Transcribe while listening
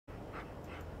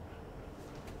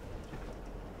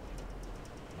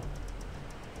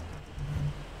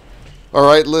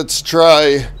Alright, let's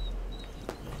try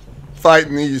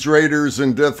fighting these raiders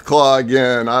in Deathclaw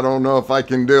again. I don't know if I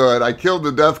can do it. I killed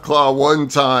the Deathclaw one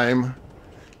time,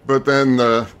 but then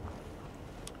the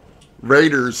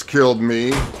raiders killed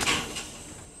me.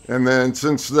 And then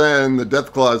since then, the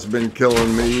Deathclaw's been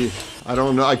killing me. I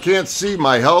don't know. I can't see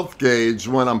my health gauge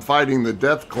when I'm fighting the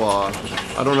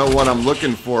Deathclaw. I don't know what I'm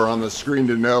looking for on the screen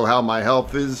to know how my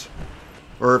health is,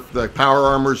 or if the power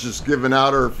armor's just giving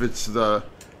out, or if it's the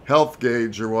health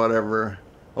gauge or whatever.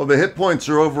 Oh, the hit points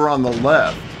are over on the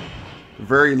left. The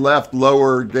very left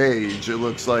lower gauge, it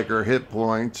looks like, are hit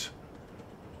points.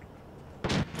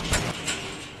 Up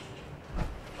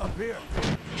here.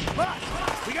 Look,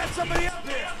 we got somebody up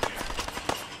here.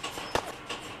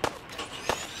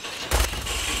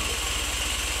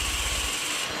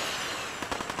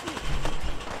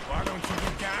 Why don't you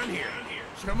get down here?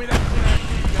 Show me that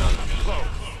gun up close.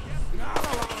 Not a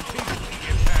lot of people can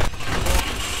get that.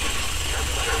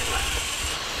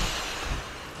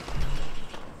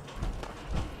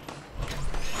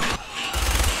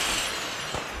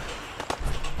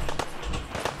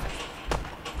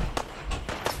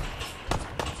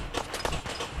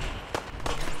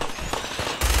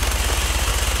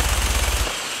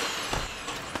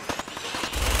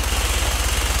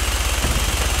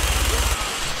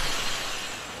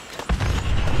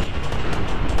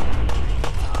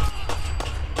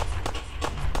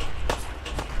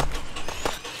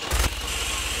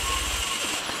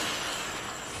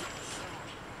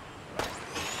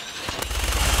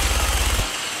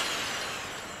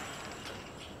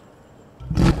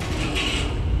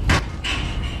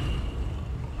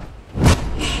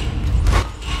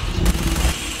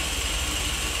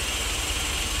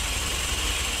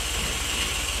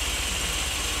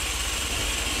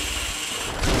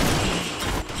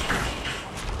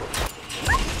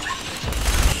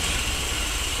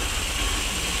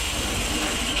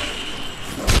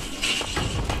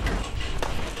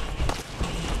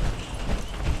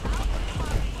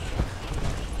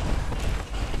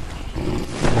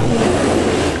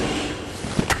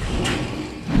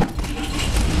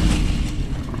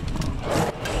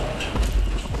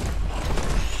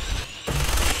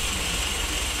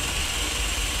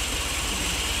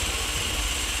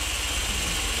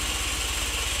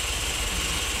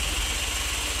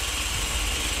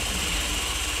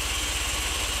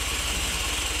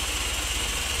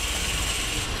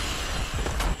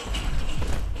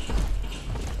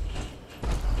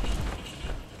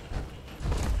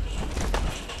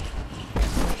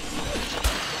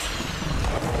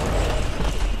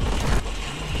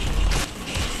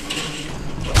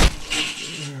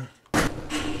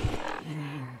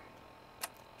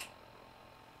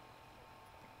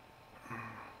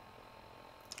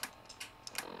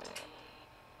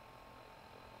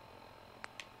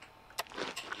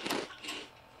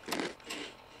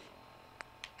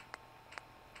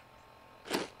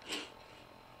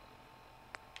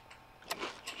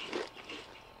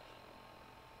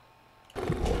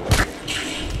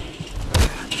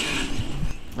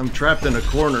 I'm trapped in a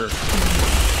corner.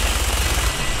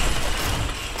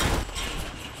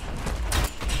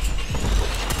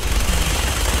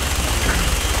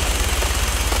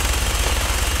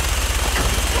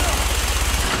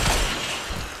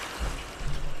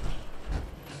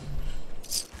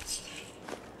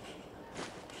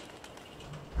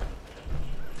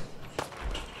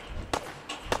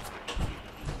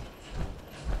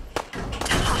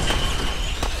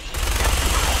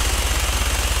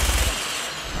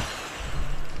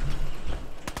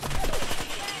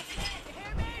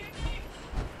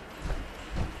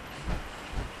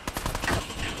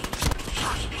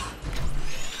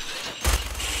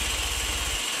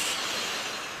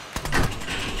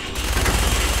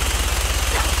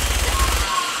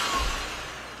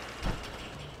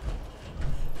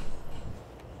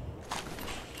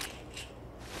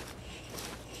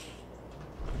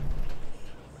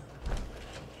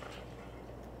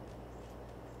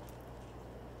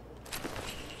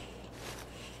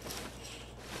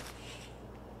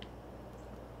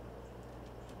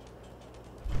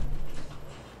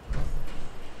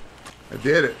 I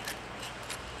did it.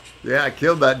 Yeah, I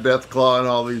killed that Deathclaw and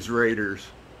all these raiders.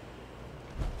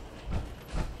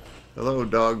 Hello,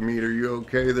 dog meat. Are you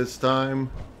okay this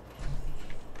time?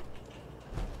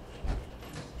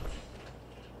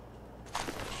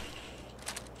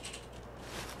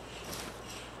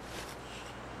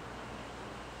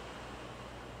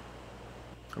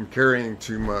 I'm carrying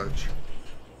too much.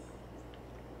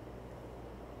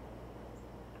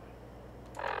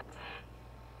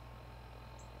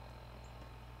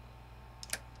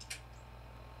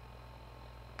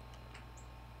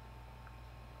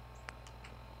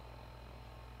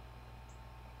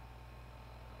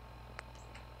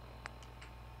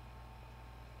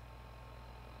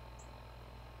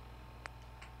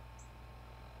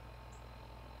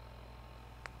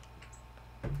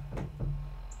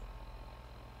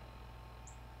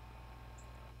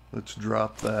 Let's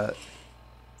drop that.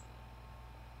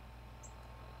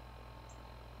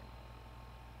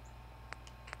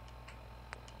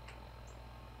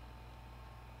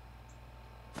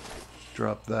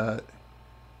 Drop that.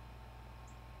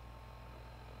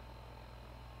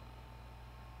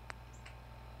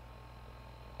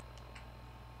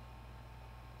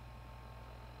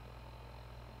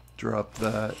 Drop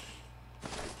that.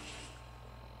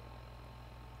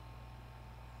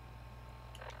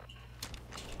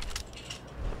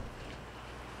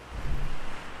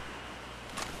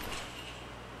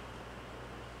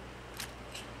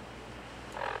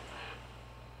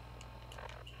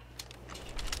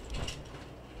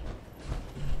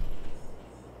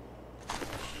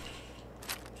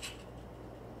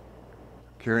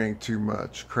 Carrying too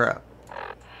much crap.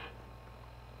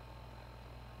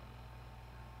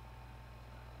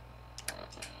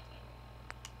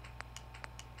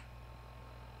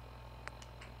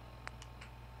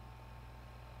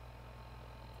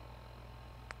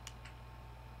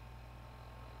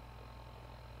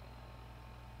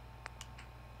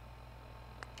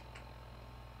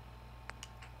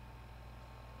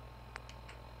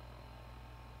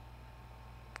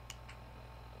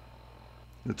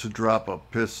 It's a drop a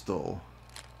pistol.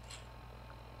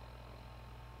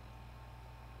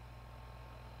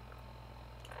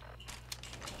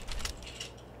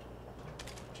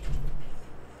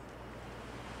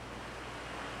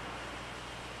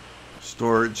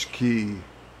 Storage key.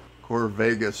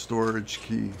 Corvega storage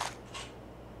key.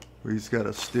 He's got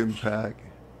a stim pack.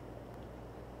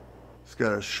 He's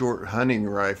got a short hunting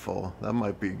rifle. That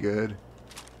might be good.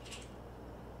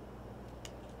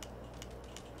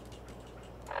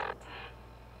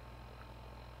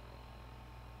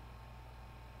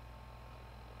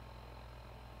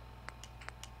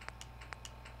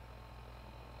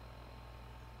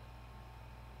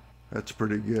 That's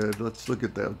pretty good. Let's look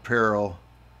at the apparel.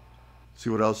 See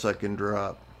what else I can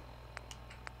drop.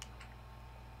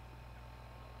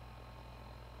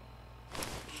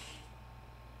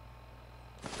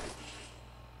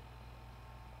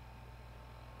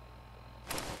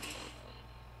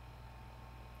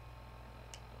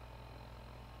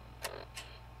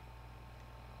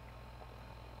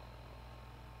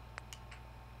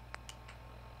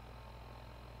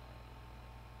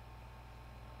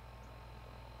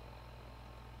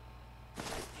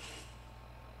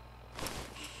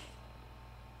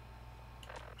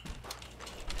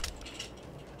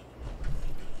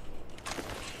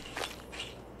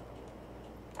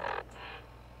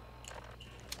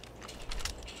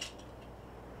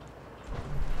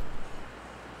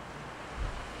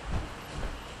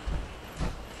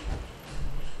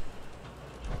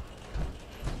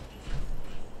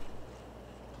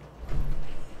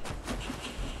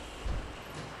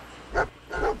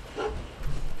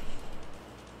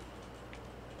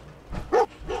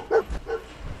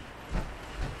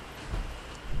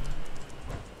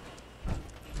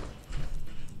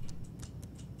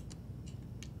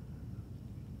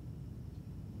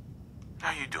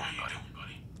 How you doing, buddy?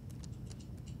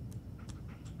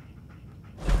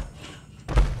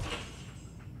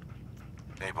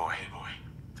 Hey, boy.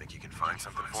 Think you can find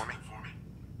something for me?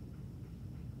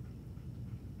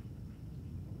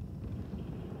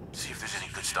 See if there's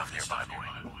any good stuff nearby, boy.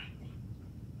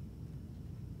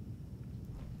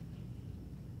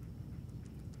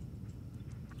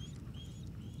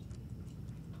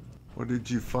 What did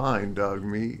you find, dog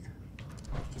meat?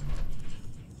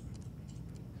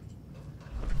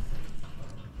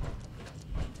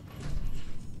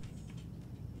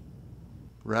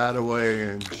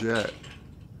 Radaway and Jet.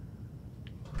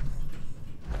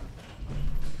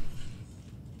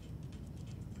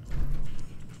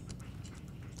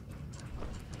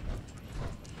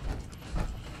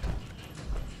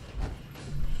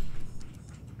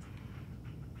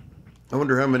 I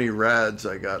wonder how many rads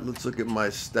I got. Let's look at my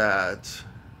stats.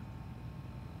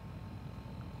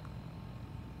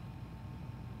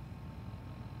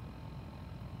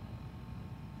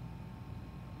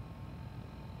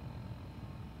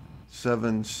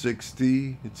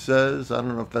 $760 it says. I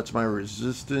don't know if that's my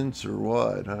resistance or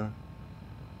what, huh?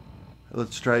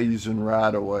 Let's try using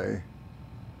Radaway.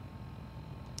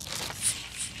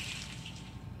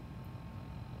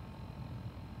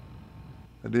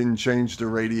 I didn't change the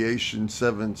radiation.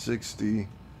 760.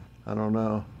 I don't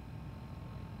know.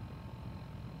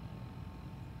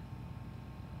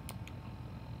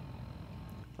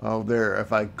 Oh, there.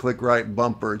 If I click right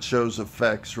bumper, it shows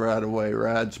effects right away.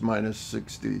 Rad's minus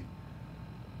 60.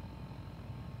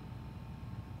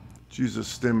 Let's use a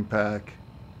stim pack.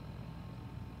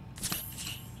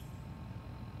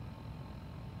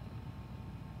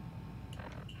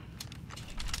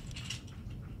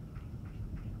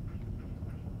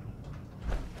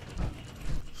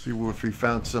 See if we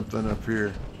found something up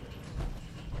here.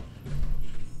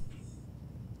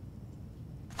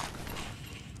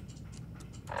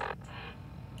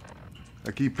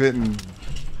 I keep hitting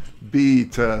B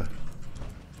to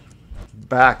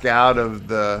back out of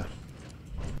the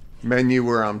menu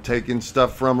where I'm taking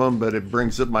stuff from them, but it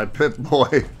brings up my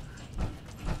Pip-Boy.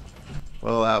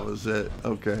 Well, that was it.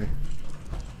 Okay.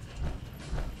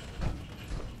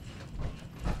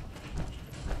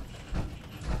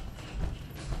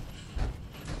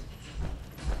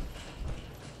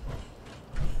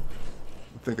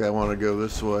 I think I want to go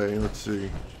this way. Let's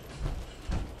see.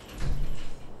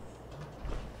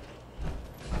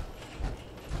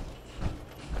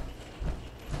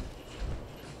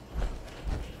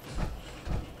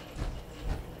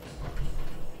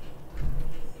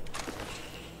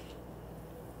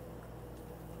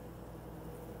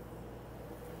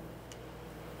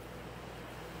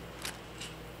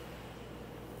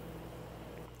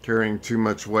 Carrying too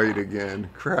much weight again.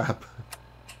 Crap.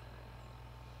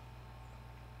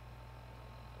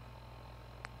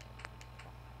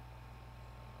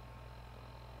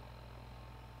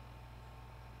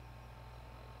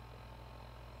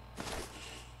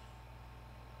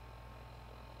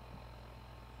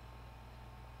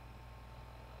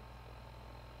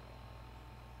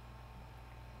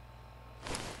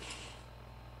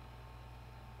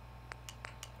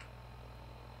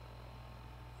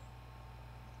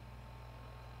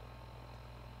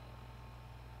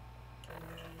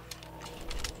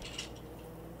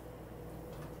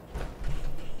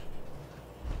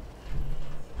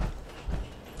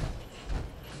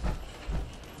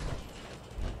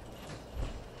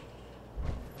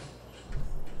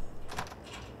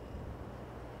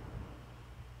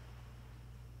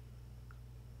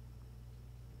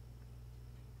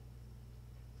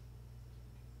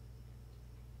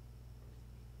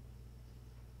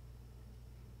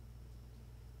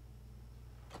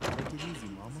 Take it easy,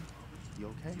 Mama. You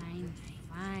okay? I'm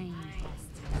fine,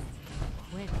 Buster.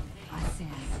 Quit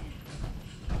fussing.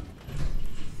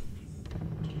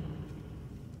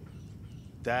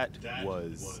 That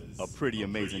was a pretty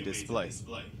amazing display.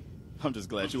 I'm just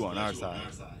glad you're on our side.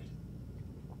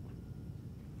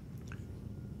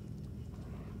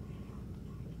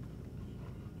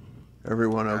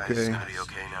 Everyone okay? It's gonna be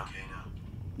okay now.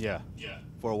 Yeah,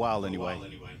 for a while anyway.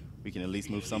 We can at least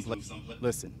move someplace.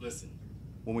 Listen,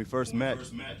 when we first met,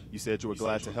 you said you were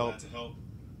glad to help.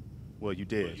 Well, you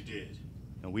did.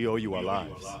 And we owe you our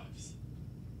lives.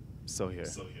 So here.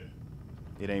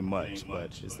 It ain't much,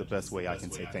 but it's the best way I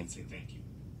can say thank you.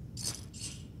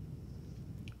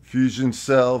 Fusion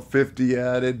cell 50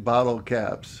 added, bottle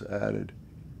caps added.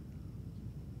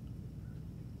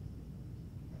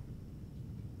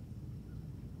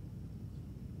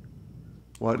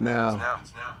 What now?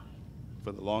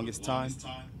 For the longest time,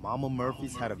 Mama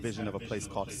Murphy's had a vision of a place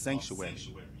called Sanctuary.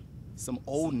 Some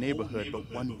old neighborhood,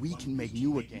 but one we can make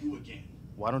new again.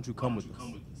 Why don't you come with us?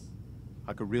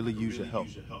 I could really use your help.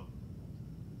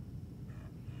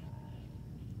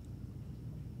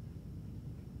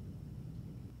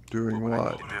 Doing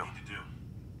what?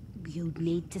 You'd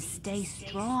need to stay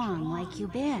strong like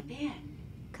you've been.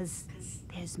 'Cause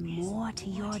there's more to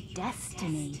your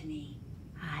destiny.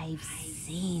 I've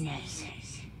seen it.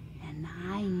 And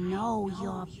I know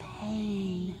your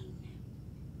pain.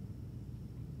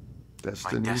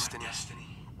 Destiny? My destiny?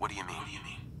 What do you mean?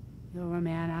 You're a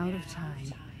man out of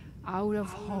time, out of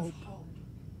hope.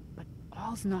 But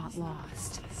all's not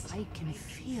lost. I can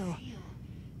feel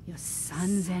your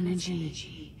son's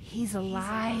energy. He's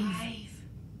alive.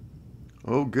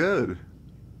 Oh, good.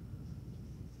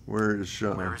 Where is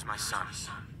Sean? Where is my son?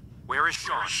 Where is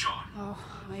Sean? Oh,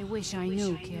 I wish I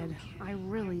knew, kid. I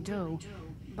really do.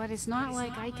 But it's not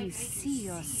like I can see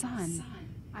your son.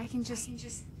 I can just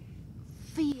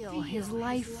feel his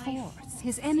life force,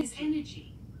 his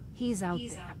energy. He's out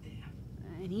there.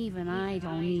 And even I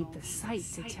don't need the sight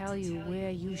to tell you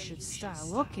where you should start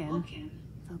looking.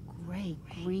 The great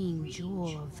green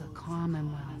jewel of the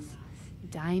Commonwealth.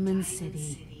 Diamond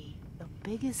City. The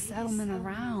biggest settlement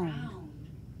around.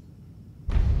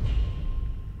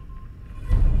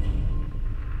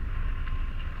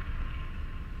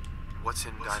 What's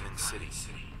in Diamond City?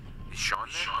 Is Sean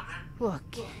there?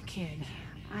 Look, kid,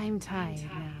 I'm tired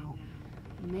now.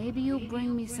 Maybe you'll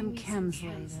bring me some chems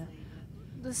later.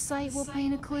 The sight will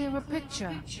paint a clearer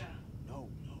picture. No,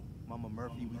 Mama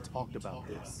Murphy, we talked about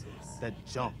this. That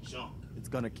junk. It's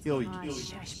gonna kill you. Ah,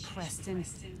 shush, Preston.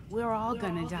 We're all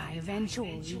gonna die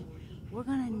eventually. We're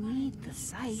gonna need the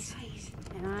sight.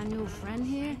 And our new friend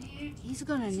here, he's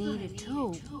gonna need it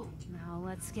too. Now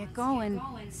let's get going.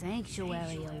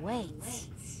 Sanctuary awaits.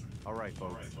 All right,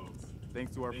 folks.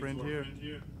 Thanks to our friend here,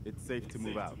 it's safe to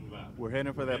move out. We're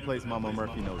heading for that place Mama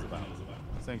Murphy knows about.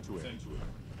 Sanctuary.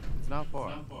 It's not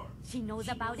far. She knows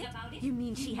about it? You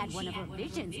mean she had one of her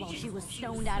visions while she was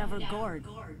stoned out of her gourd?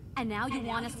 And now you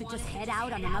want us to just head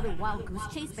out on another wild goose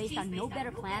chase based on no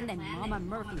better plan than Mama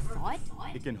Murphy thought?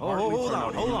 It can hardly turn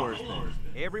out any worse than.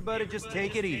 Everybody just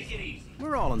take it easy.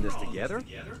 We're all in this together,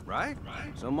 right?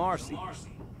 So Marcy,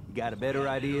 you got a better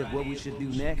idea of what we should do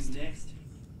next?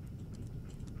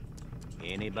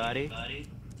 Anybody?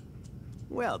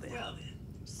 Well then,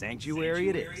 Sanctuary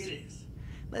it is.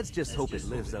 Let's just hope it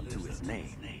lives up to its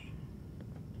name.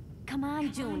 Come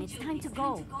on, June, it's time to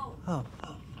go.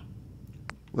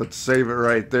 Let's save it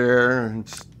right there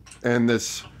and end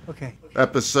this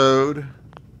episode.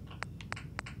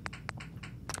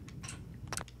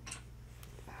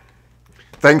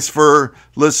 Thanks for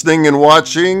listening and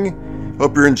watching.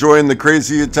 Hope you're enjoying the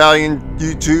Crazy Italian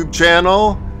YouTube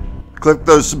channel. Click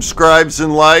those subscribes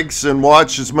and likes and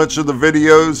watch as much of the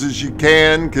videos as you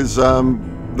can, because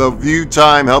the view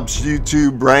time helps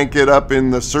YouTube rank it up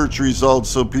in the search results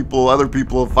so other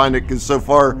people will find it, because so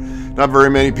far not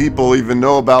very many people even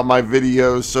know about my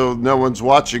videos, so no one's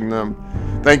watching them.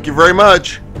 Thank you very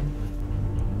much.